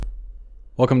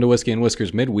Welcome to Whiskey and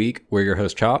Whiskers Midweek. We're your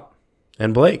host, Chop.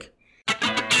 And Blake.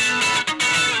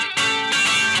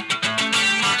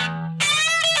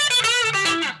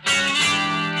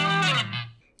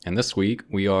 And this week,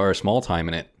 we are small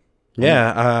timing it.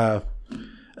 Yeah,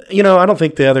 I don't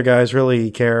think the other guys really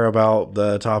care about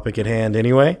the topic at hand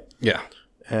anyway. Yeah.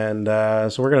 And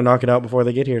so we're going to knock it out before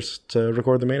they get here to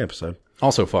record the main episode.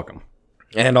 Also, fuck them.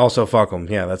 And also fuck them.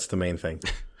 Yeah, that's the main thing.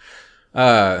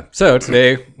 So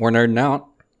today, we're nerding out.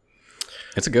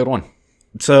 It's a good one.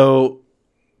 So,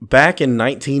 back in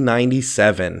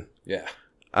 1997, Yeah.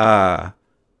 I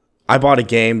bought a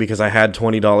game because I had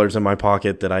 $20 in my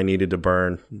pocket that I needed to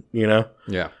burn,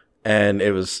 Yeah. And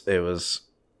it was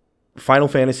Final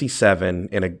Fantasy VII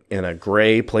in a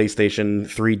gray PlayStation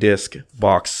 3-disc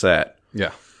box set.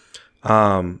 Yeah.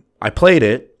 I played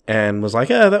it and was like,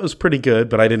 yeah, that was pretty good,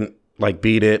 but I didn't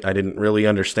beat it. I didn't really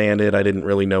understand it. I didn't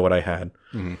really know what I had.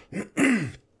 Mm-hmm.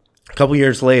 A couple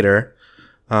years later,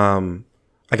 I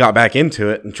got back into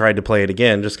it and tried to play it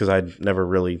again just because I'd never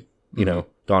really,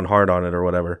 gone hard on it or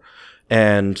whatever.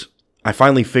 And I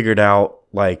finally figured out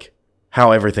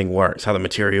how everything works, how the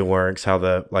material works,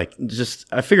 how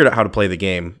I figured out how to play the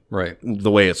game Right. the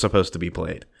way it's supposed to be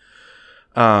played.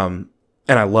 And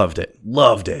I loved it.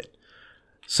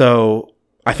 So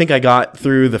I think I got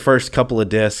through the first couple of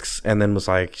discs and then was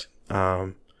like,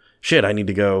 shit, I need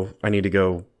to go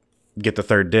get the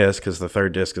third disc because the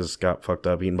third disc has got fucked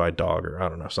up, eaten by a dog or I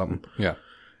don't know, something. Yeah.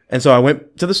 And so I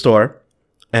went to the store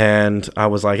and I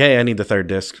was like, hey, I need the third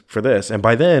disc for this. And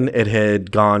by then it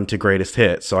had gone to greatest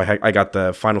hits. So I got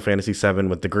the Final Fantasy VII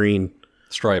with the green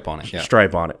Stripe on it. Yeah.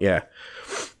 stripe on it. Yeah.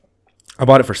 I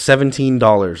bought it for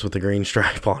 $17 with the green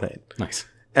stripe on it. Nice.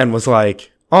 And was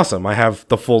like, awesome. I have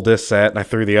the full disc set and I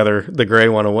threw the gray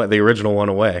one away, the original one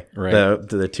away. Right.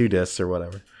 The two discs or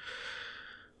whatever.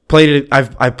 Played it.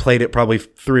 I played it probably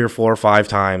 3 or 4 or 5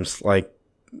 times,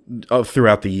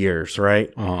 throughout the years,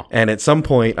 right? Uh-huh. And at some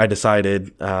point, I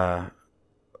decided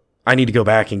I need to go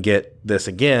back and get this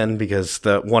again because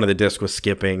one of the discs was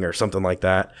skipping or something like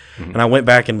that. Mm-hmm. And I went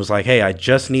back and was like, hey, I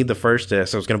just need the first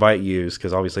disc. I was going to buy it used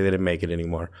because obviously they didn't make it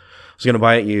anymore. I was going to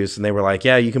buy it used, and they were like,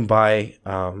 yeah, you can buy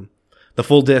the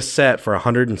full disc set for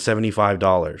 $175.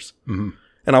 Mm-hmm.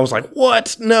 And I was like,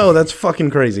 what? No, that's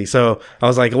fucking crazy. So I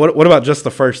was like, what about just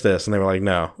the first disc? And they were like,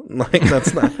 no,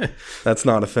 that's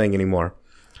not a thing anymore.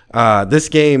 This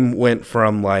game went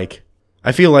from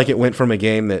I feel like it went from a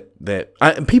game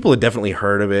that people had definitely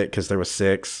heard of it because there was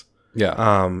 6.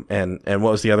 Yeah. And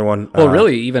what was the other one? Well,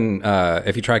 really, even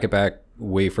if you track it back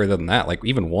way further than that,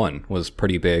 even 1 was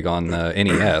pretty big on the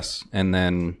NES, and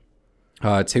then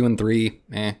 2 and 3,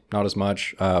 not as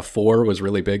much. 4 was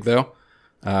really big though.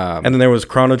 And then there was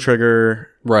Chrono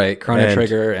Trigger. Right, Chrono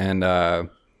Trigger and no,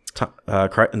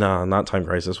 not Time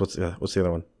Crisis. What's the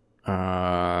other one?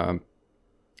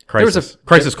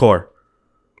 Crisis Core.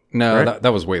 No, right?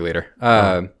 that was way later.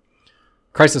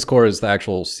 Crisis Core is the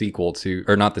actual sequel to,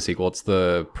 or not the sequel, it's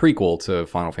the prequel to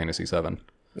Final Fantasy VII.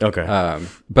 Okay.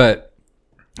 But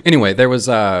anyway, there was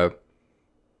Final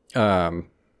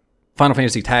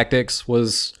Fantasy Tactics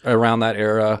was around that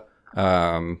era.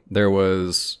 There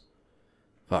was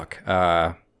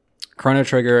Chrono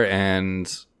Trigger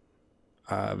and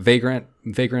Vagrant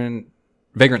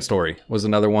Story was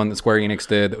another one that Square Enix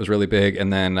did that was really big,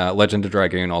 and then Legend of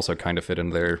Dragoon also kind of fit in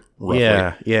there roughly.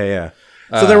 Yeah.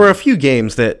 So there were a few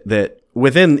games that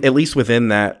within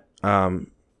that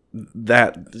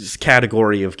that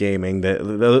category of gaming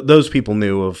that those people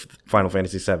knew of Final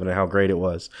Fantasy VII and how great it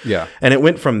was. Yeah. And it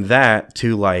went from that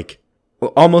to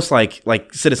almost like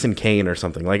Citizen Kane or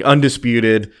something,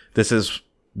 undisputed. This is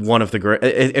one of the great.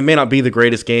 It may not be the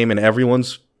greatest game in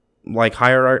everyone's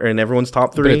hierarchy in everyone's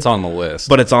top 3, but it's on the list.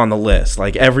 But it's on the list.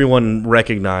 Everyone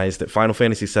recognized that Final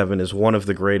Fantasy VII is one of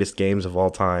the greatest games of all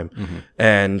time, mm-hmm.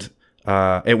 And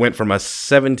it went from a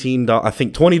 $17, I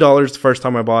think $20 the first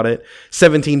time I bought it,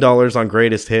 $17 on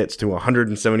greatest hits to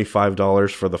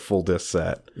 $175 for the full disc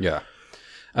set. Yeah.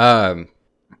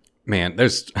 Man,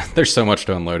 there's so much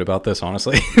to unload about this,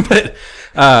 honestly. But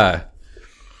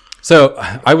so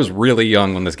I was really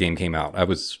young when this game came out. I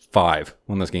was 5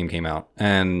 when this game came out,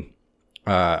 and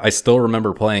I still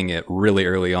remember playing it really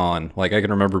early on. I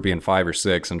can remember being 5 or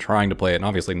 6 and trying to play it, and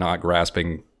obviously not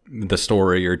grasping the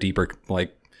story or deeper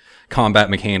combat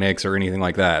mechanics or anything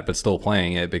like that, but still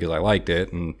playing it because I liked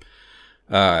it. And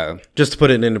just to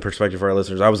put it into perspective for our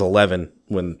listeners, I was 11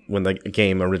 when the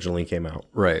game originally came out.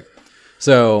 Right.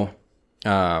 So,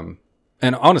 and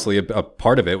honestly, a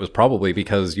part of it was probably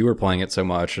because you were playing it so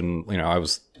much, and I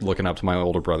was looking up to my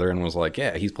older brother and was like,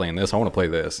 yeah, he's playing this, I want to play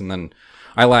this. And then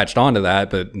I latched onto that,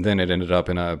 but then it ended up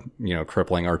in a,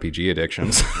 crippling RPG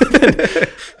addiction.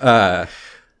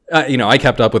 I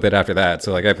kept up with it after that.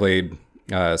 So like I played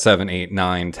 7, 8,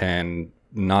 9, 10,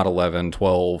 not 11,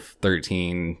 12,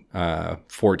 13,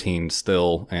 14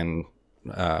 still, and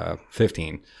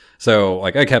 15. So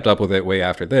like I kept up with it way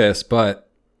after this, but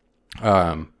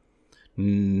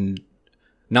 9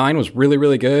 was really,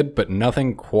 really good, but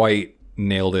nothing quite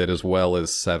nailed it as well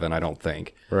as 7, I don't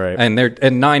think. Right. And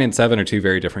 9 and 7 are two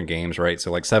very different games, right?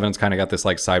 So like 7's kind of got this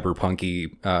like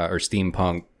cyberpunky or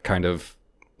steampunk kind of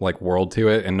like world to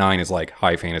it, and 9 is like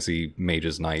high fantasy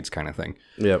mages knights kind of thing.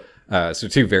 Yep. So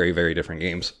two very, very different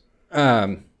games.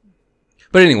 But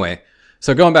anyway,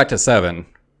 so going back to 7,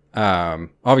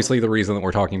 obviously the reason that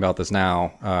we're talking about this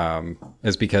now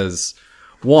is because,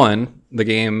 one, the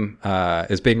game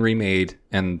is being remade,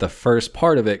 and the first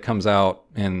part of it comes out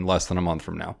in less than a month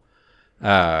from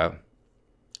now,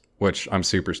 which I'm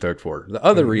super stoked for. The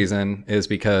other reason is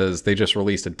because they just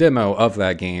released a demo of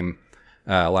that game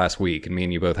last week, and me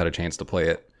and you both had a chance to play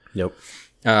it. Yep.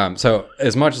 So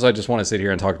as much as I just want to sit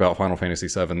here and talk about Final Fantasy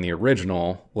VII, the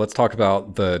original, let's talk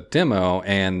about the demo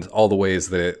and all the ways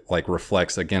that it like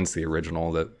reflects against the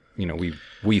original that,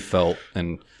 we felt.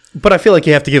 And but I feel like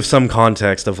you have to give some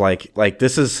context of like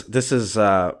this is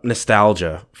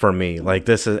nostalgia for me. Like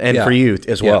this is, and for you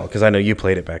as well, because I know you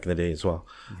played it back in the day as well.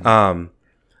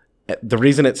 The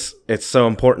reason it's so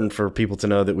important for people to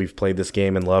know that we've played this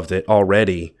game and loved it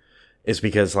already is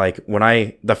because like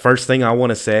the first thing I want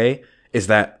to say is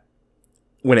that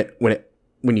when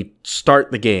you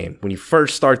start the game, when you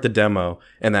first start the demo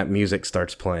and that music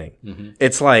starts playing,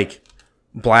 it's like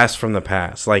blast from the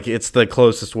past. Like it's the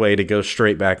closest way to go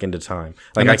straight back into time.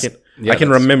 Like I can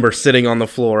remember sitting on the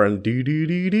floor and do do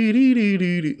do do do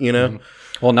do do.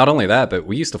 Well, not only that, but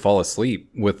we used to fall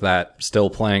asleep with that still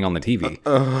playing on the TV.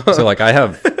 So like I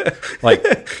have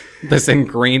like this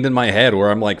ingrained in my head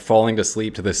where I'm like falling to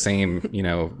sleep to the same,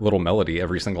 little melody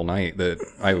every single night that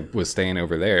I was staying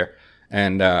over there.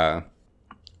 And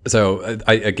so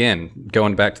I, again,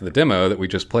 going back to the demo that we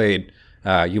just played,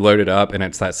 you load it up and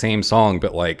it's that same song,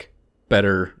 but like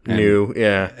better, and, new,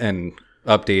 yeah, and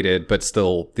updated, but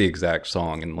still the exact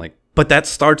song. And like, but that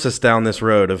starts us down this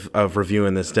road of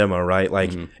reviewing this demo, right?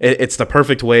 Like it's the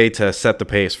perfect way to set the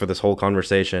pace for this whole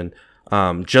conversation.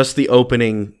 Just the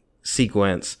opening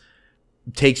sequence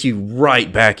takes you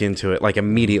right back into it, like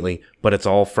immediately, but it's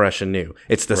all fresh and new.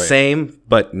 It's the same,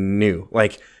 but new.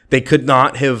 Like they could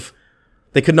not have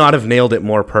nailed it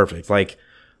more perfect. Like,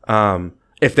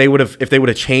 if they would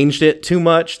have changed it too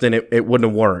much, then it wouldn't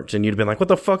have worked. And you'd have been like, what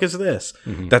the fuck is this?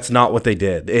 That's not what they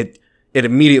did. It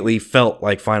immediately felt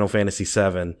like Final Fantasy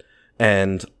VII,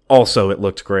 and also it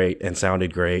looked great and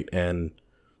sounded great and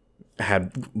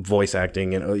had voice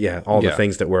acting and the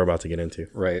things that we're about to get into.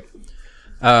 Right.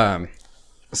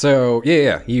 So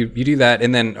you do that,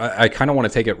 and then I kind of want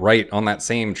to take it right on that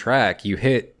same track. You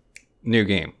hit new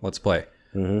game. Let's play.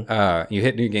 You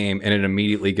hit new game, and it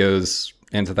immediately goes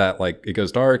into that, like, it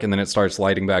goes dark, and then it starts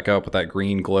lighting back up with that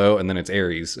green glow, and then it's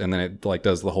Ares, and then it like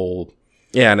does the whole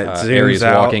and it zooms Ares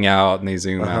out. walking out, and they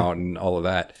zoom out, and all of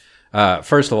that.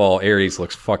 First of all, Ares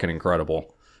looks fucking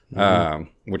incredible,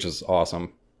 which is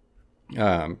awesome.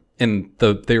 In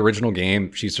the original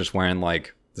game, she's just wearing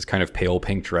like this kind of pale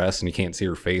pink dress, and you can't see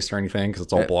her face or anything because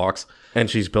it's all blocks. And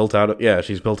she's built out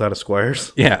of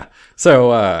squares. Yeah.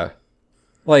 So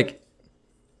like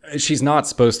she's not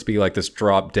supposed to be like this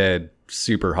drop dead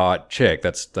super hot chick.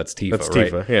 That's Tifa. That's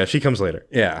right? Tifa. Yeah, she comes later.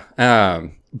 Yeah.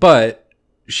 But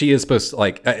she is supposed to,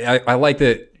 like, I like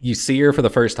that you see her for the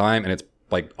first time and it's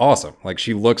like awesome. Like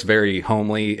she looks very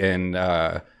homely and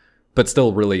but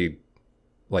still really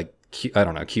like cute, I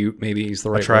don't know, cute maybe is the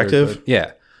right attractive word, but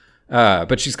yeah.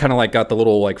 But she's kind of like got the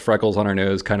little like freckles on her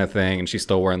nose kind of thing, and she's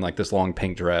still wearing like this long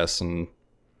pink dress, and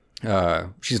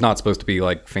she's not supposed to be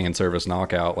like fan service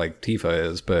knockout like Tifa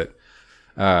is, but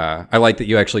I like that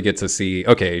you actually get to see,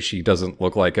 okay, she doesn't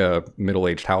look like a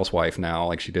middle-aged housewife now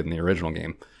like she did in the original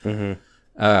game.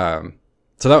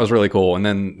 So that was really cool. And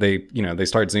then they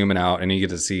start zooming out, and you get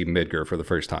to see Midgar for the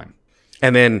first time.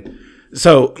 And then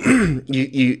so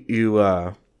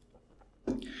you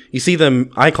see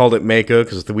them. I called it Mako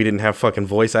because we didn't have fucking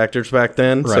voice actors back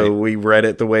then, right. So we read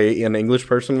it the way an English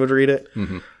person would read it.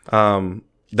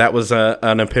 That was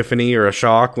an epiphany or a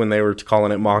shock when they were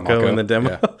calling it Mako in the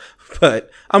demo. Yeah.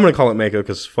 But I'm gonna call it Mako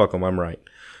because fuck them, I'm right.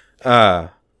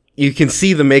 You can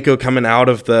see the Mako coming out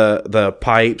of the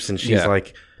pipes, and she's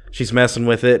like, she's messing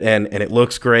with it, and it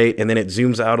looks great. And then it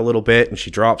zooms out a little bit, and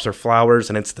she drops her flowers,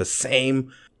 and it's the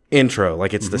same intro,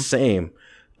 like it's the same.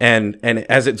 And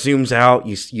as it zooms out,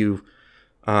 you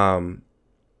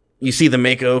you see the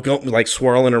Mako go, like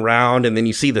swirling around, and then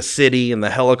you see the city, and the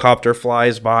helicopter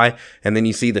flies by, and then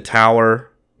you see the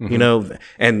tower, you know,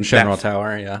 and Shenron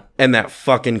Tower, yeah. And that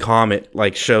fucking comet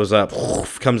like shows up,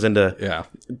 comes into,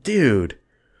 dude,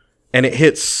 and it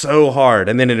hits so hard,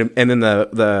 and then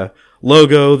the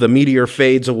logo, the meteor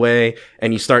fades away,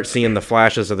 and you start seeing the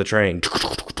flashes of the train.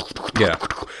 Yeah.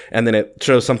 And then it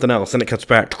shows something else, and it cuts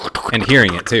back. And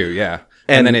hearing it too, yeah.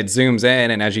 And then it zooms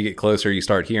in, and as you get closer, you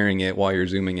start hearing it while you're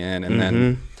zooming in. And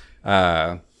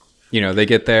then, you know, they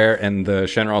get there, and the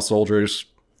Shenron soldiers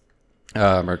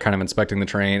are kind of inspecting the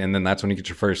train, and then that's when you get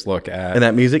your first look at... And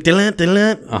that music.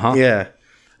 Yeah.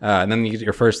 And then you get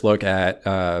your first look at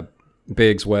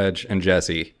Biggs, Wedge, and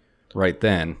Jesse right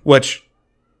then. Which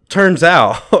turns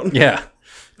out... Yeah.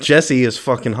 Jesse is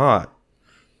fucking hot.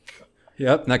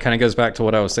 Yep. And that kind of goes back to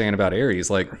what I was saying about Ares.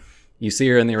 Like, you see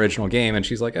her in the original game, and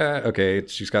she's like, okay,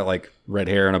 she's got, like, red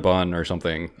hair and a bun or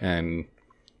something. And,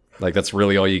 like, that's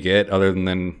really all you get other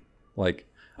than, like...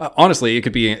 honestly,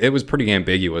 it was pretty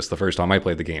ambiguous the first time I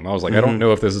played the game. I was like, I don't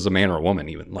know if this is a man or a woman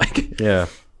even. Like, yeah.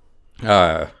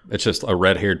 It's just a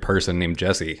red-haired person named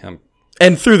Jesse.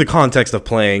 And through the context of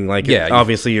playing, like,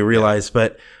 obviously you realize,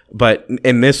 but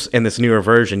in this newer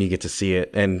version, you get to see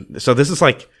it. And so this is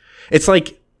like, it's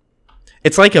like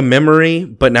a memory,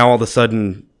 but now all of a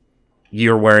sudden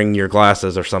you're wearing your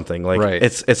glasses or something. Like, right.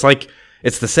 It's like,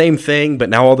 it's the same thing, but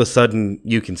now all of a sudden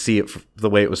you can see it the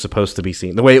way it was supposed to be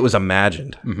seen, the way it was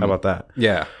imagined. How about that?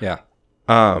 Yeah, yeah.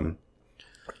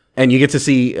 And you get to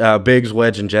see Biggs,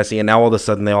 Wedge, and Jesse, and now all of a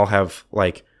sudden they all have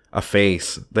like a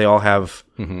face. They all have.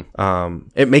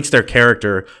 It makes their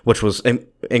character, which was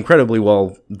incredibly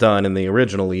well done in the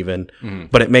original, even,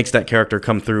 but it makes that character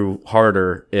come through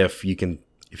harder if you can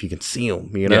see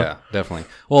them. You know? Yeah, definitely.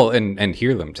 Well, and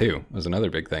hear them too was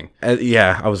another big thing.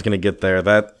 Yeah, I was gonna get there.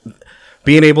 That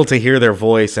being able to hear their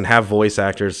voice and have voice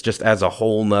actors just adds a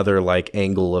whole nother like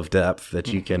angle of depth that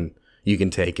you can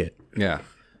take it. Yeah.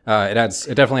 It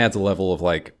definitely adds a level of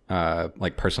like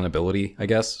personability, I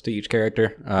guess, to each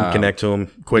character. You connect to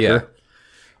them quicker.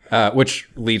 Yeah. Which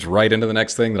leads right into the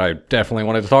next thing that I definitely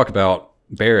wanted to talk about.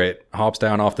 Barrett hops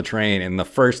down off the train, and the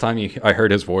first time I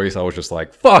heard his voice, I was just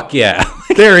like, fuck yeah.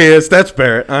 There he is. That's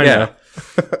Barrett. I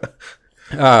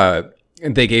know.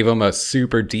 They gave him a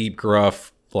super deep,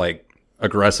 gruff, like,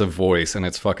 aggressive voice, and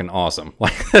it's fucking awesome.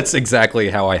 Like, that's exactly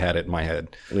how I had it in my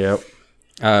head. Yep.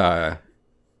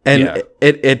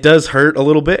 It does hurt a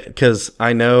little bit because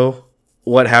I know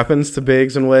what happens to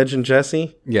Biggs and Wedge and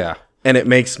Jesse. Yeah. And it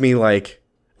makes me like,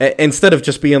 instead of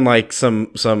just being like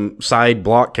some side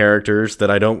block characters that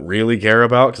I don't really care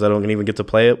about because I don't even get to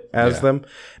play it as them,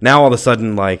 now all of a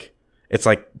sudden, like, it's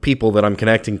like people that I'm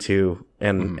connecting to,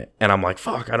 and I'm like,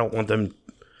 fuck, I don't want them.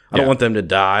 I don't want them to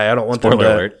die. I don't want Spoiler them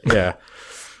to. Alert.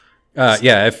 Yeah.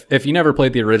 Yeah. If you never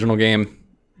played the original game,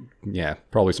 yeah,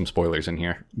 probably some spoilers in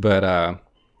here, but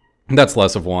that's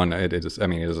less of one. It is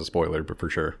a spoiler, but for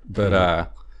sure.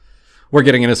 But we're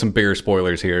getting into some bigger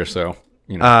spoilers here, so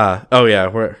you know.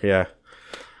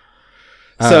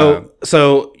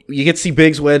 So you get to see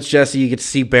Biggs, Wedge, Jesse. You get to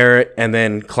see Barrett, and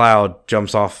then Cloud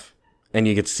jumps off, and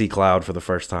you get to see Cloud for the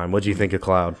first time. What do you think of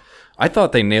Cloud? I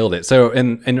thought they nailed it. So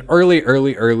in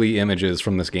early images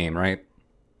from this game, right?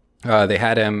 They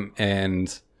had him,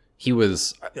 and he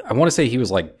was, I want to say he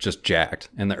was like just jacked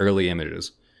in the early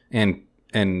images, and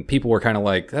people were kind of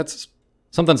like, that's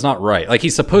something's not right. Like,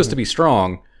 he's supposed to be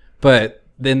strong, but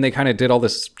then they kind of did all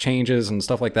this changes and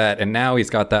stuff like that, and now he's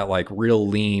got that like real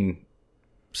lean,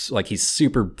 like he's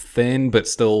super thin but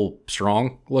still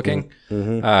strong looking.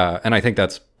 And I think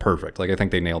that's perfect. Like, I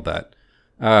think they nailed that.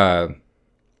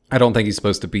 I don't think he's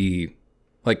supposed to be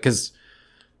like, because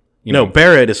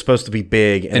Barrett is supposed to be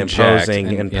big and imposing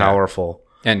jacked and powerful,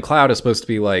 and Cloud is supposed to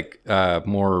be like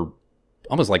more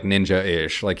almost like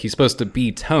ninja-ish. Like, he's supposed to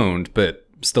be toned but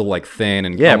still like thin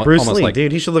and Bruce almost Lee, like,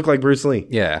 dude. He should look like Bruce Lee.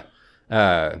 Yeah.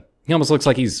 He almost looks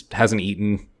like hasn't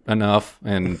eaten enough,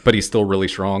 but he's still really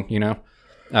strong, you know?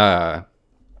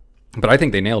 But I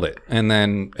think they nailed it. And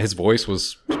then his voice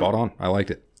was spot on. I liked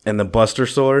it. And the Buster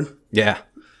Sword. Yeah.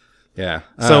 Yeah.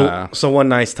 So one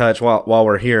nice touch while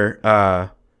we're here,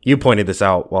 you pointed this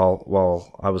out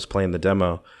while I was playing the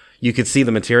demo. You could see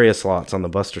the materia slots on the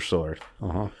Buster Sword.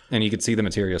 And you could see the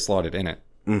materia slotted in it.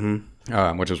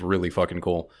 Which is really fucking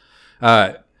cool.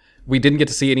 We didn't get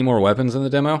to see any more weapons in the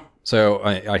demo, so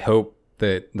I hope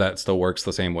that still works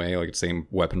the same way, like it's same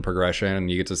weapon progression, and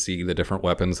you get to see the different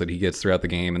weapons that he gets throughout the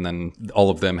game, and then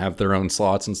all of them have their own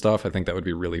slots and stuff. I think that would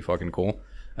be really fucking cool.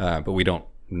 But we don't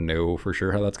know for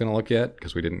sure how that's going to look yet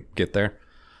because we didn't get there.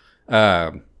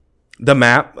 The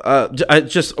map,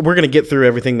 we're gonna get through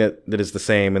everything that is the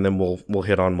same, and then we'll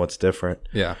hit on what's different.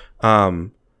 Yeah.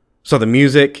 So the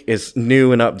music is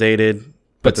new and updated,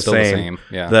 but the still same. the same.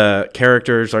 Yeah. The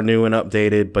characters are new and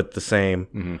updated, but the same.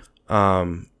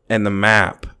 Mm-hmm. And the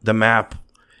map,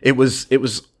 it was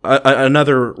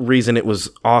another reason it was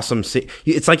awesome.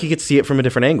 It's like you could see it from a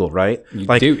different angle, right?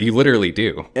 You literally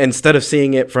do. Instead of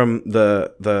seeing it from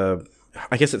the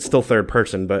I guess it's still third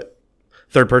person, but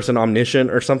third person omniscient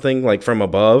or something, like from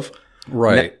above.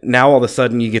 Right. Now all of a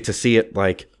sudden you get to see it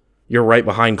like you're right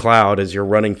behind Cloud as you're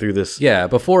running through this. Yeah,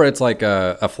 before it's like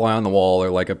a fly on the wall or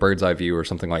like a bird's eye view or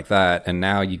something like that, and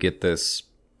now you get this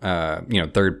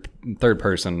third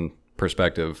person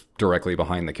perspective directly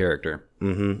behind the character.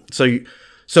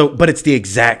 Mm-hmm. But it's the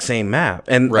exact same map.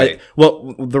 And right.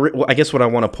 I guess what I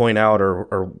want to point out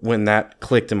or when that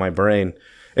clicked in my brain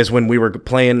is when we were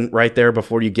playing right there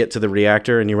before you get to the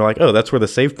reactor and you were like, oh, that's where the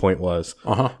save point was.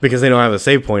 Because they don't have a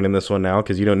save point in this one now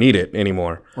because you don't need it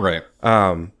anymore. Right.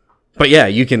 But yeah,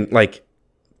 you can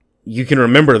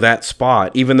remember that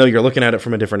spot even though you're looking at it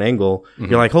from a different angle. Mm-hmm.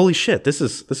 You're like, holy shit, this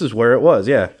is where it was.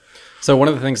 Yeah. So one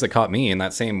of the things that caught me in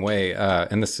that same way,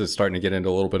 and this is starting to get into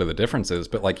a little bit of the differences,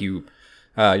 but like you're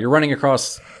running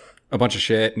across a bunch of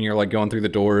shit and you're like going through the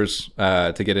doors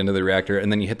to get into the reactor,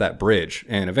 and then you hit that bridge,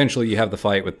 and eventually you have the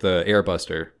fight with the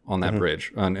airbuster on that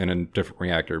bridge in a different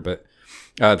reactor. But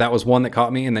that was one that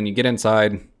caught me, and then you get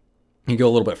inside, you go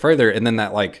a little bit further, and then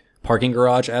that like parking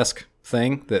garage-esque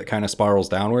thing that kind of spirals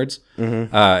downwards,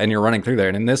 and you're running through there.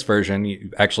 And in this version,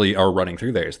 you actually are running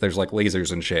through there. So there's like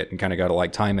lasers and shit, and kind of got to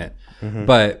like time it.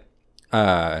 But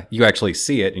you actually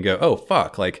see it, and you go, "Oh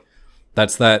fuck!" Like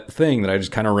that's that thing that I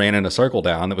just kind of ran in a circle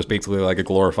down. That was basically like a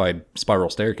glorified spiral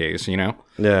staircase, you know?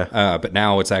 Yeah. But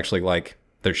now it's actually like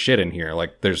there's shit in here.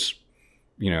 Like there's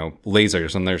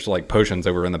lasers, and there's like potions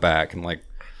over in the back, and like.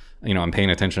 I'm paying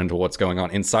attention to what's going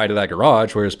on inside of that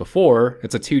garage, whereas before,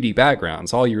 it's a 2D background.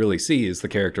 So all you really see is the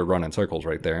character run in circles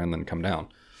right there and then come down.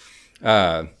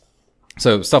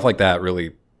 So stuff like that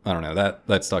really, I don't know,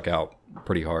 that stuck out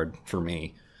pretty hard for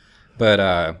me.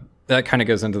 But that kind of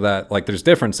goes into that, like there's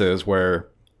differences where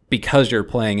because you're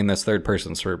playing in this third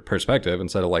person perspective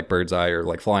instead of like bird's eye or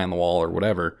like fly on the wall or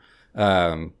whatever,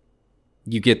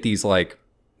 you get these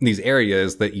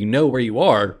areas that you know where you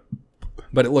are,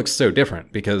 but it looks so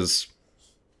different because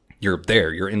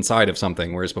you're inside of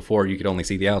something, whereas before you could only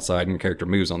see the outside and your character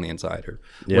moves on the inside or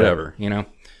whatever,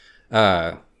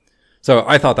 So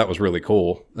I thought that was really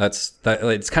cool. It's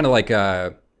kind of like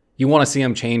you want to see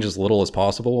them change as little as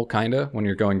possible, kind of, when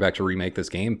you're going back to remake this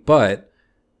game, but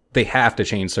they have to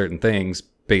change certain things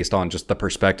based on just the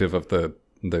perspective of the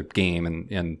game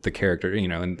and the character,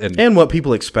 and what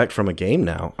people expect from a game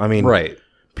now. I mean, right.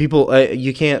 People,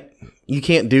 you can't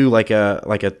do like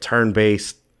a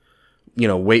turn-based,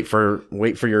 wait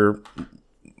for your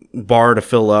bar to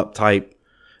fill up type,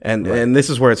 and this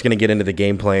is where it's going to get into the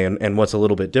gameplay and what's a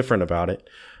little bit different about it.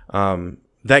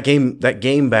 That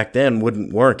game back then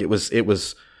wouldn't work. It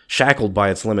was shackled by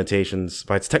its limitations,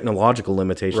 by its technological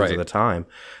limitations at the time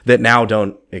that now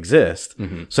don't exist.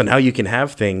 Mm-hmm. So now you can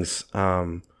have things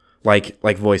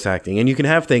like voice acting, and you can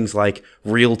have things like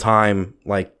real time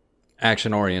like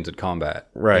action-oriented combat.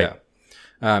 Right. Yeah.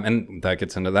 And that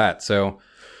gets into that. So,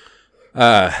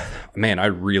 man, I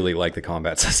really like the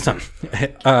combat system.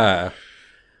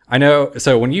 I know.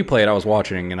 So when you played, I was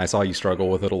watching and I saw you struggle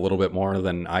with it a little bit more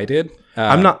than I did.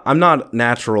 I'm not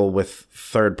natural with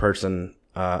third person,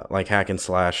 like hack and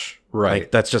slash. Right.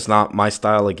 Like, that's just not my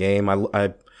style of game. I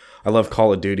love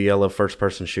Call of Duty. I love first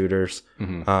person shooters.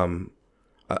 Mm-hmm.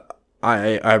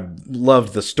 I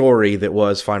loved the story that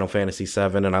was Final Fantasy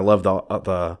VII, and I loved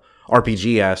the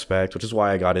RPG aspect, which is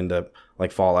why I got into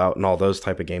like Fallout and all those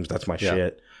type of games. That's my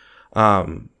shit.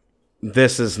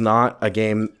 This is not a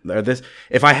game.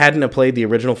 If I hadn't have played the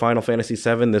original Final Fantasy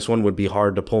VII, this one would be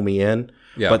hard to pull me in.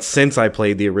 Yeah. But since I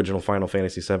played the original Final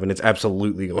Fantasy VII, it's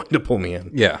absolutely going to pull me in.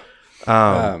 Yeah.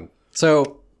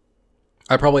 So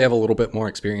I probably have a little bit more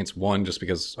experience. One, just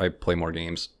because I play more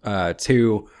games.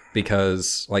 Two,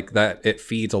 because like that, it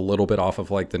feeds a little bit off of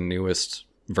like the newest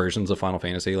versions of Final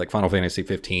Fantasy. Like Final Fantasy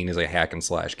 15 is a hack and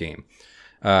slash game.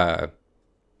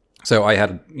 So I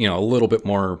had, a little bit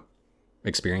more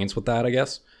experience with that, I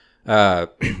guess.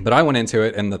 But I went into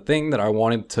it, and the thing that I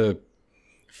wanted to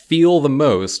feel the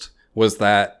most was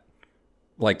that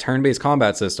like turn-based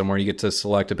combat system where you get to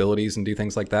select abilities and do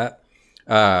things like that.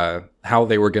 How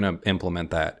they were going to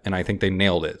implement that. And I think they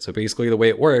nailed it. So basically the way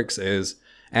it works is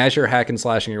as you're hack and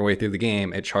slashing your way through the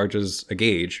game, it charges a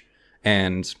gauge,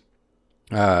 and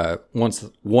once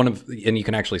and you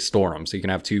can actually store them. So you can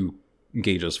have 2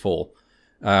 gauges full.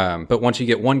 But once you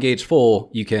get one gauge full,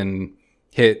 you can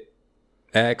hit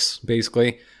X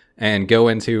basically and go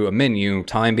into a menu.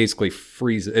 Time basically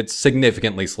freezes. It's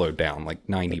significantly slowed down, like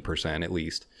 90% at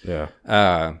least. Yeah.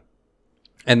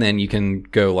 And then you can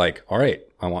go like, all right,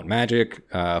 I want magic,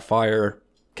 fire,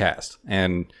 cast.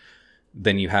 And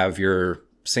then you have your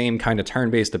same kind of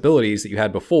turn-based abilities that you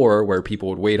had before where people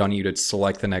would wait on you to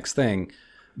select the next thing.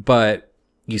 But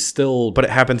you still... But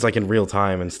it happens like in real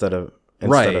time instead of...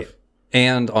 Right.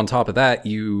 And on top of that,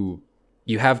 you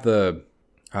have the...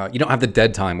 you don't have the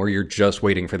dead time where you're just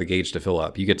waiting for the gauge to fill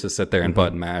up. You get to sit there and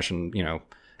button mash and,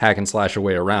 hack and slash your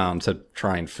way around to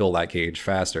try and fill that gauge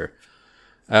faster.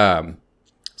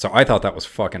 So I thought that was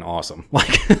fucking awesome.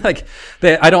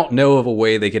 I don't know of a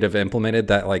way they could have implemented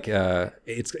that.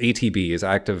 It's ATB is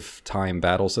Active Time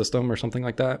Battle System or something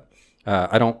like that.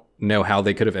 I don't know how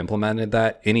they could have implemented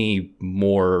that any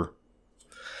more.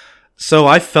 So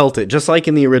I felt it just like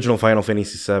in the original Final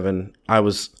Fantasy VII. I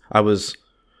was.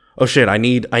 Oh shit! I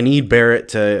need Barrett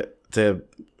to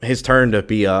his turn to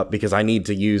be up because I need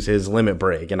to use his limit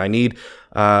break, and I need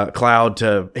Cloud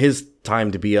to his time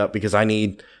to be up because I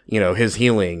need his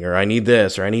healing, or I need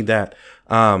this, or I need that.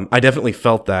 I definitely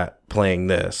felt that playing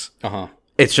this.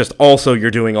 It's just also you're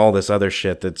doing all this other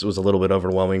shit that was a little bit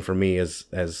overwhelming for me as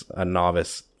a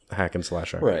novice hack and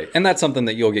slasher. Right. And that's something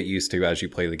that you'll get used to as you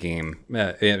play the game.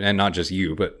 And not just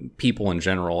you, but people in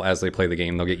general, as they play the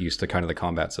game, they'll get used to kind of the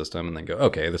combat system and then go,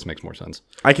 okay, this makes more sense.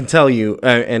 I can tell you,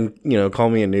 and call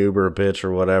me a noob or a bitch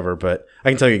or whatever, but I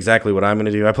can tell you exactly what I'm going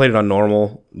to do. I played it on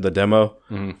normal, the demo.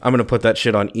 I'm going to put that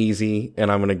shit on easy, and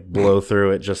I'm going to blow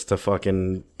through it just to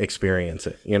fucking experience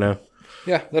it,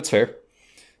 Yeah, that's fair.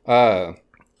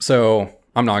 So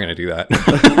I'm not going to do that.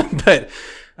 But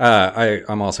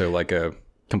I'm also like a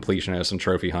completionist and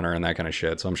trophy hunter and that kind of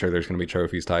shit, so I'm sure there's going to be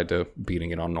trophies tied to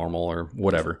beating it on normal or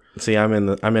whatever. See, I'm in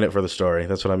it for the story.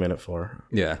 That's what I'm in it for.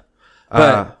 Yeah.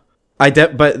 But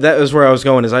but that was where I was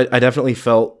going, is I definitely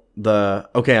felt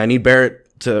I need Barrett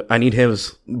I need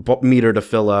his meter to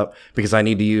fill up because I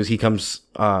need to he comes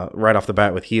right off the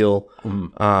bat with heal.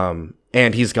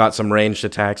 And he's got some ranged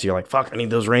attacks. You're like, fuck, I need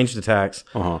those ranged attacks.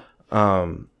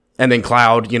 And then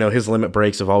Cloud, his limit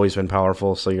breaks have always been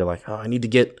powerful, so you're like, oh, I need to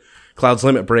get Cloud's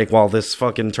limit break while this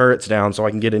fucking turret's down so I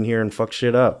can get in here and fuck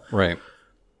shit up. Right.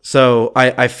 So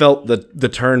I felt the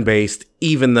turn-based,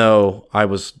 even though I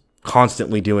was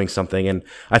constantly doing something. And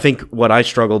I think what I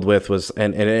struggled with was,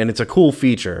 and it's a cool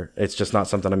feature, it's just not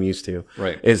something I'm used to.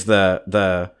 Right. Is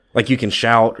the like you can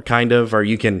shout kind of, or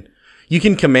you can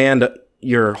command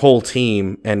your whole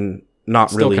team and not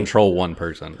still really control one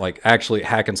person. Like actually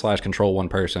hack and slash control one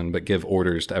person, but give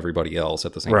orders to everybody else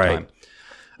at the same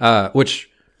time. Which...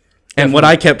 And what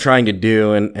I kept trying to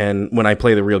do, and when I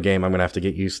play the real game, I'm going to have to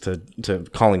get used to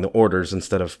calling the orders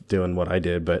instead of doing what I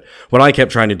did. But what I kept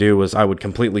trying to do was I would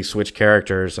completely switch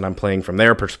characters, and I'm playing from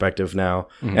their perspective now,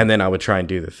 and then I would try and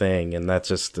do the thing, and that's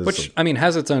just... Which, I mean,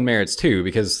 has its own merits too,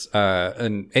 because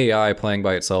an AI playing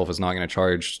by itself is not going to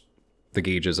charge the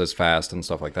gauges as fast and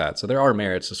stuff like that. So there are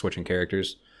merits to switching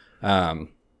characters.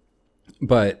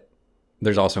 But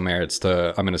there's also merits to,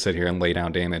 I'm going to sit here and lay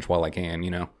down damage while I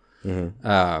can,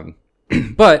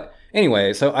 But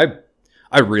anyway, so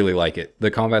I really like it.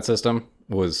 The combat system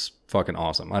was fucking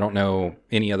awesome. I don't know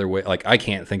any other way. Like, I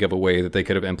can't think of a way that they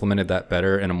could have implemented that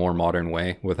better in a more modern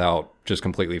way without just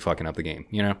completely fucking up the game,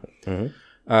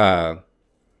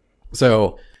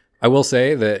 So I will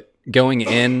say that going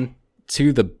in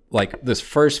to this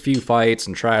first few fights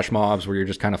and trash mobs where you're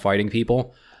just kind of fighting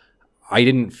people, I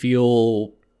didn't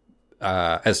feel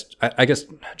as I guess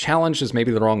challenged is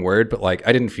maybe the wrong word, but like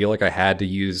I didn't feel like I had to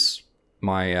use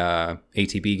my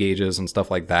ATB gauges and stuff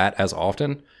like that as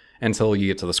often until you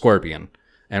get to the Scorpion.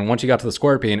 And once you got to the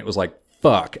Scorpion, it was like,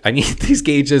 fuck, I need these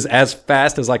gauges as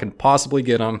fast as I can possibly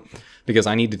get them because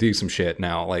I need to do some shit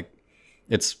now. Like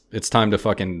it's time to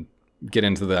fucking get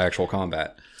into the actual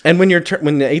combat. And when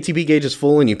when the ATB gauge is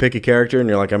full and you pick a character and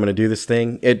you're like, I'm going to do this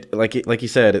thing, like you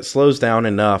said, it slows down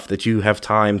enough that you have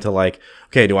time to like,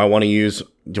 okay, do I want to use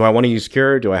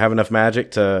cure? Do I have enough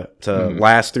magic to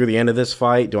last through the end of this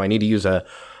fight? Do I need to use an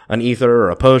ether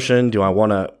or a potion? Do I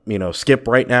want to, skip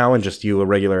right now and just do a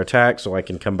regular attack so I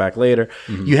can come back later?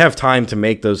 You have time to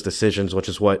make those decisions, which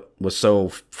is what was so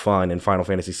fun in Final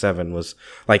Fantasy VII, was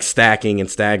like stacking and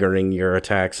staggering your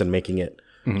attacks and making it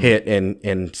hit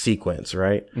in sequence,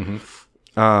 right?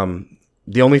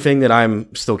 The only thing that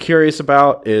I'm still curious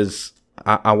about is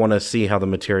I want to see how the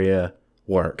materia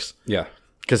works. Yeah.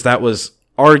 Because that was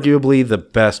arguably the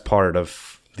best part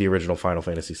of the original Final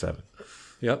Fantasy VII.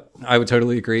 Yep, I would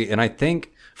totally agree. And I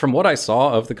think from what I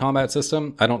saw of the combat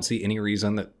system, I don't see any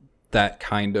reason that that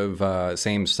kind of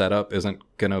same setup isn't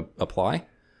going to apply.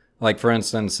 Like, for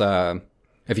instance,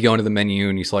 if you go into the menu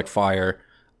and you select fire,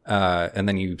 and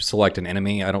then you select an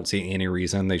enemy, I don't see any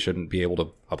reason they shouldn't be able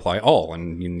to apply all,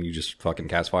 and you just fucking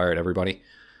cast fire at everybody.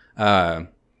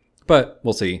 But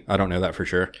we'll see. I don't know that for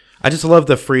sure. I just love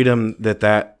the freedom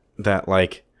that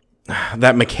like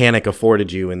that mechanic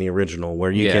afforded you in the original,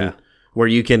 where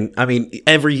you can. I mean,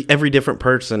 every different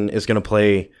person is going to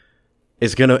play.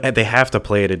 They have to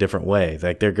play it a different way.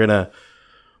 Like they're gonna,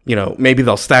 maybe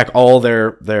they'll stack all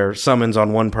their summons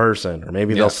on one person, or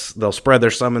maybe they'll spread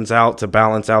their summons out to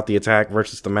balance out the attack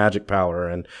versus the magic power,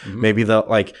 and maybe they'll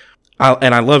like.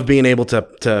 I love being able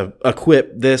to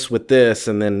equip this with this,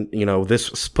 and then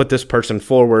put this person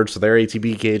forward so their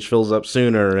ATB gauge fills up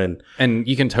sooner, and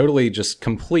you can totally just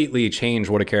completely change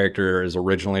what a character is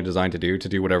originally designed to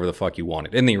do whatever the fuck you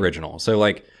wanted in the original. So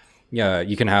like, yeah,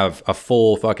 you can have a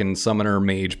full fucking summoner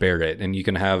mage Barret, and you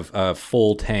can have a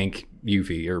full tank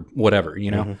Yuffie or whatever,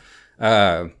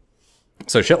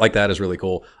 So shit like that is really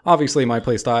cool. Obviously, my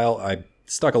playstyle, I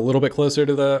stuck a little bit closer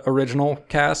to the original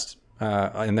cast.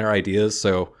 In their ideas,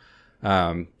 so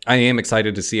I am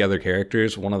excited to see other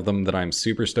characters. One of them that I'm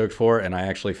super stoked for, and I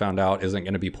actually found out isn't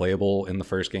going to be playable in the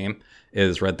first game,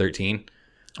 is Red 13.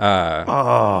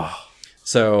 So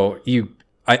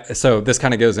this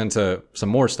kind of goes into some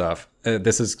more stuff.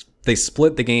 They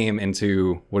split the game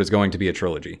into what is going to be a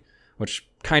trilogy, which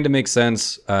kind of makes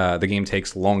sense. The game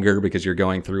takes longer because you're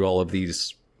going through all of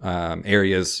these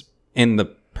areas in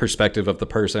the perspective of the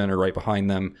person or right behind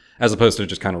them, as opposed to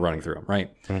just kind of running through them, right?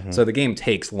 So the game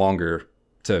takes longer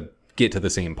to get to the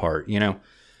same part,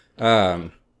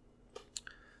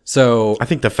 so I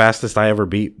think the fastest I ever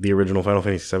beat the original Final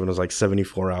Fantasy VII was like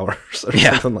 74 hours or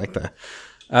something like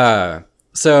that.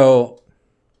 So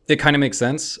it kind of makes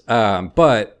sense,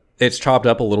 but it's chopped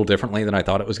up a little differently than I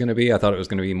thought it was going to be. I thought it was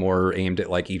going to be more aimed at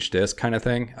like each disc kind of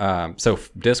thing. So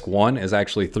disc 1 is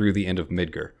actually through the end of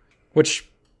Midgar, which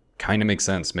kind of makes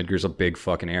sense. Midgar's a big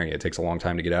fucking area. It takes a long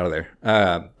time to get out of there.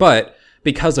 But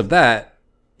because of that,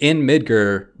 in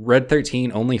Midgar, Red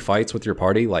 13 only fights with your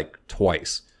party like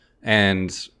twice.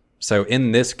 And so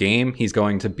in this game, he's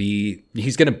going to be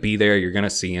there. You're going to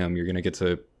see him. You're going to get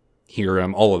to hear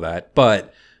him, all of that.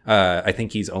 But I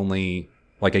think he's only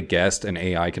like a guest and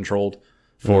AI controlled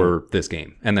for this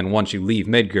game. And then once you leave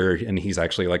Midgar and he's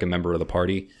actually like a member of the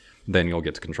party, then you'll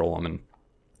get to control him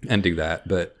and do that.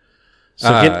 But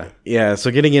so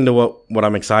getting into what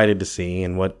I'm excited to see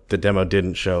and what the demo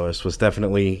didn't show us was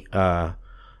definitely I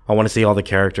want to see all the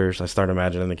characters. I start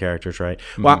imagining the characters, right?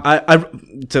 Well,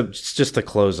 just to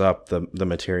close up the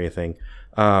materia thing,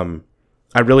 I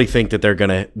really think that they're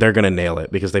gonna nail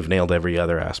it because they've nailed every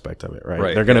other aspect of it,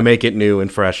 right? They're gonna make it new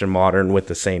and fresh and modern with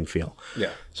the same feel.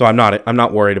 Yeah. So I'm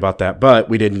not worried about that, but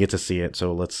we didn't get to see it,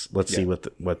 so let's see what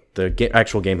the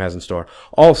actual game has in store.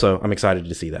 Also, I'm excited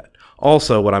to see that.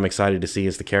 Also, what I'm excited to see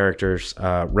is the characters.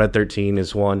 Red 13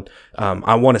 is one.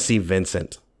 I want to see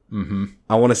Vincent. Mm-hmm.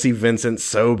 I want to see Vincent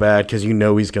so bad because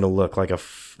he's going to look like a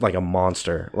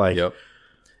monster. Like, yep.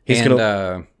 He's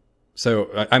gonna. So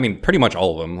I mean, pretty much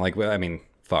all of them. Like, I mean,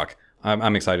 fuck.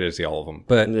 I'm excited to see all of them.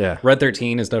 But yeah. Red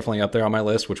 13 is definitely up there on my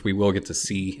list, which we will get to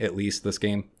see at least this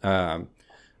game.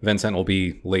 Vincent will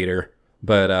be later,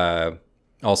 but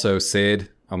also Sid.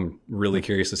 I'm really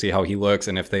curious to see how he looks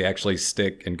and if they actually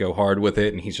stick and go hard with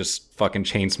it and he's just fucking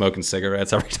chain smoking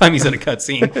cigarettes every time he's in a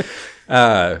cutscene.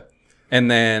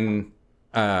 And then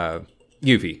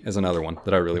Yuffie is another one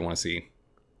that I really want to see,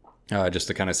 just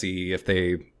to kind of see if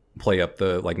they play up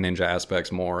the like ninja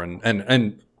aspects more.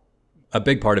 And a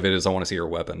big part of it is I want to see her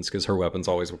weapons because her weapons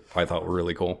always I thought were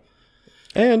really cool.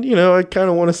 And, I kind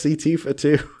of want to see Tifa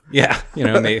too. Yeah,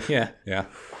 maybe, yeah.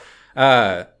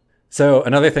 So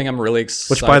another thing I'm really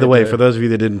excited. Which, by the way, for those of you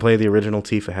that didn't play the original,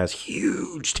 Tifa has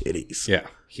huge titties. Yeah,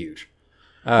 huge.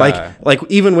 Like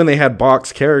even when they had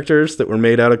box characters that were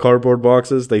made out of cardboard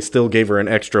boxes, they still gave her an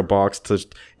extra box to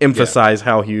emphasize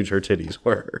how huge her titties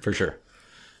were. For sure.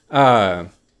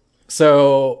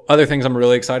 So other things I'm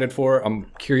really excited for. I'm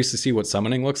curious to see what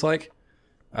summoning looks like,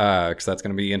 because that's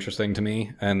going to be interesting to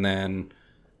me. And then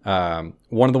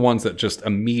one of the ones that just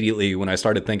immediately when I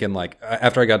started thinking, like,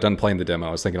 after I got done playing the demo,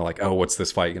 I was thinking like, oh, what's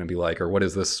this fight going to be like? Or what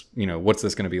is this, what's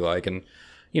this going to be like? And,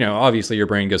 obviously your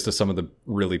brain goes to some of the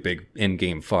really big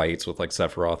in-game fights with like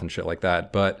Sephiroth and shit like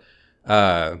that. But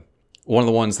one of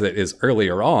the ones that is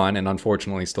earlier on and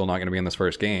unfortunately still not going to be in this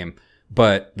first game,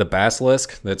 but the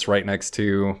basilisk that's right next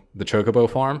to the Chocobo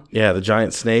farm. Yeah, the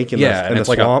giant snake in and the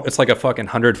swamp. It's like a fucking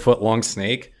 100-foot long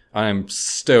snake. I'm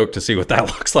stoked to see what that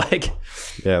looks like.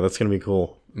 Yeah, that's gonna be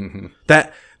cool. Mm-hmm.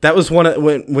 That was one of,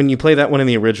 when you play that one in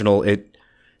the original.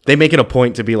 they make it a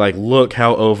point to be like, look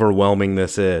how overwhelming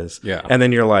this is. Yeah. And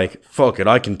then you're like, fuck it,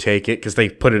 I can take it, because they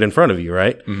put it in front of you,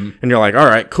 right? And you're like, all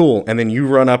right, cool. And then you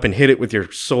run up and hit it with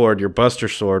your sword, your Buster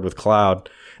Sword with Cloud,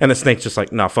 and the snake's just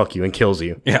like, nah, fuck you, and kills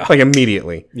you. Yeah. Like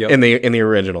immediately Yep. in the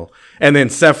original. And then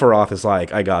Sephiroth is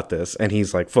like, I got this. And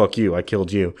he's like, fuck you, I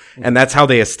killed you. And that's how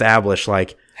they establish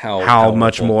like how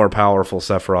much powerful. more powerful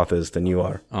Sephiroth is than you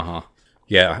are. Uh-huh.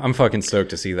 Yeah, I'm fucking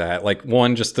stoked to see that. Like,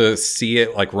 one, just to see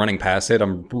it, like, running past it,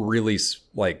 I'm really,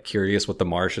 like, curious what the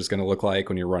marsh is going to look like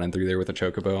when you're running through there with a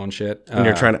chocobo and shit. And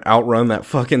you're trying to outrun that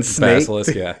fucking snake.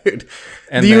 Basilisk, yeah. Dude,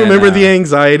 And do you then, remember the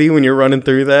anxiety when you're running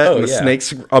through that and the yeah.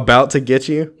 snake's about to get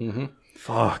you? Mm-hmm.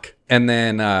 Fuck. And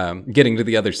then getting to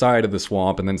the other side of the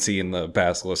swamp and then seeing the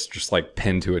basilisk just, like,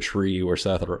 pinned to a tree where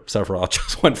Sephiroth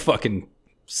just went fucking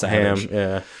savage.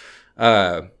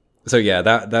 Yeah. So yeah,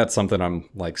 that's something I'm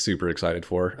like super excited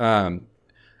for.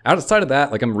 Outside of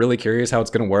that, like I'm really curious how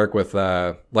it's gonna work with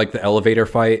like the elevator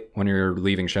fight when you're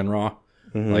leaving Shenron,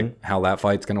 like how that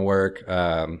fight's gonna work.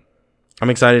 I'm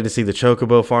excited to see the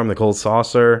Chocobo farm, the Cold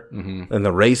Saucer, and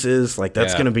the races. Like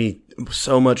that's Yeah. gonna be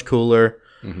so much cooler.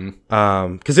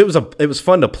 Because it was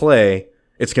fun to play.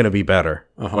 It's gonna be better.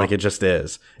 Like it just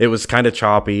is. It was kind of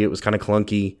choppy. It was kind of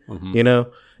clunky. You know,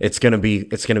 it's gonna be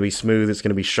smooth. It's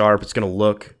gonna be sharp. It's gonna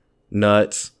look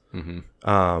nuts.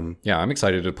 Yeah, I'm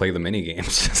excited to play the mini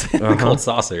games. The Cold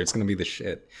Saucer, it's gonna be the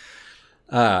shit.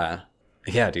 Yeah,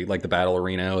 dude, like the battle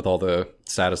arena with all the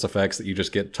status effects that you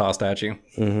just get tossed at you.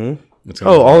 It's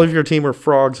gonna be All of your team are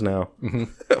frogs now.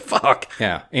 Fuck.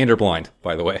 yeah, and you're blind,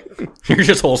 by the way. Your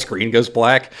just whole screen goes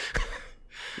black.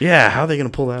 Yeah, how are they gonna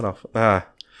pull that off?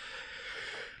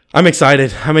 I'm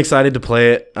excited. I'm excited to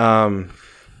play it. And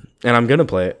I'm gonna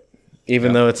play it.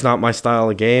 Even though it's not my style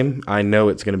of game, I know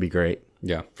it's gonna be great.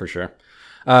 Yeah, for sure.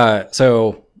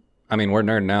 So, I mean, we're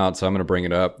nerding out, so I'm going to bring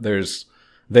it up. There's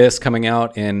this coming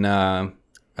out in,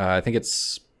 I think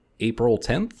it's April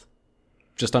 10th,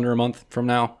 just under a month from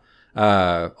now.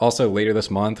 Also, later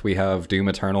this month, we have Doom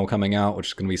Eternal coming out, which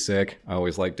is going to be sick. I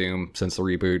always like Doom since the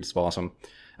reboot. It's awesome.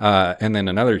 And then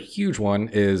another huge one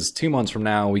is 2 months from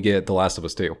now, we get The Last of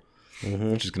Us 2,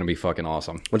 which is going to be fucking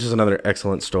awesome. Which is another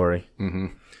excellent story.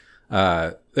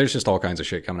 There's just all kinds of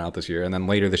shit coming out this year. And then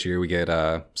later this year, we get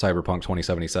Cyberpunk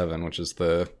 2077, which is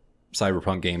the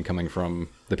Cyberpunk game coming from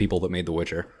the people that made The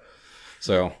Witcher.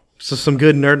 So some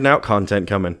good nerding out content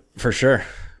coming. for sure.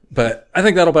 But I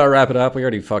think that'll about wrap it up. We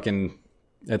already fucking,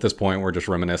 at this point, we're just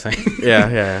reminiscing.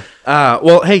 Yeah.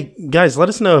 Well, hey, guys, let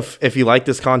us know if you like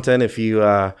this content. If you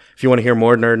want to hear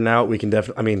more nerding out, we can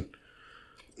definitely, I mean,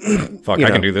 Fuck,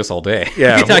 I can do this all day.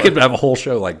 Yeah. I could have a whole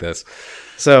show like this.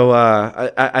 so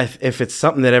if it's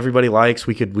something that everybody likes,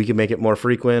 we could make it more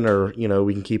frequent, or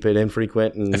we can keep it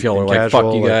infrequent. And If y'all are and like,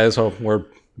 casual, fuck you guys, we're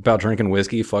about drinking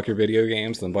whiskey, fuck your video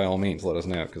games, then by all means, let us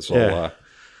know, because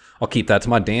I'll keep that to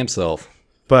my damn self.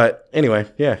 But anyway,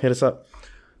 yeah, hit us up.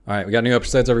 All right, we got new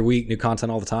episodes every week, new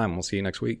content all the time. We'll see you next week.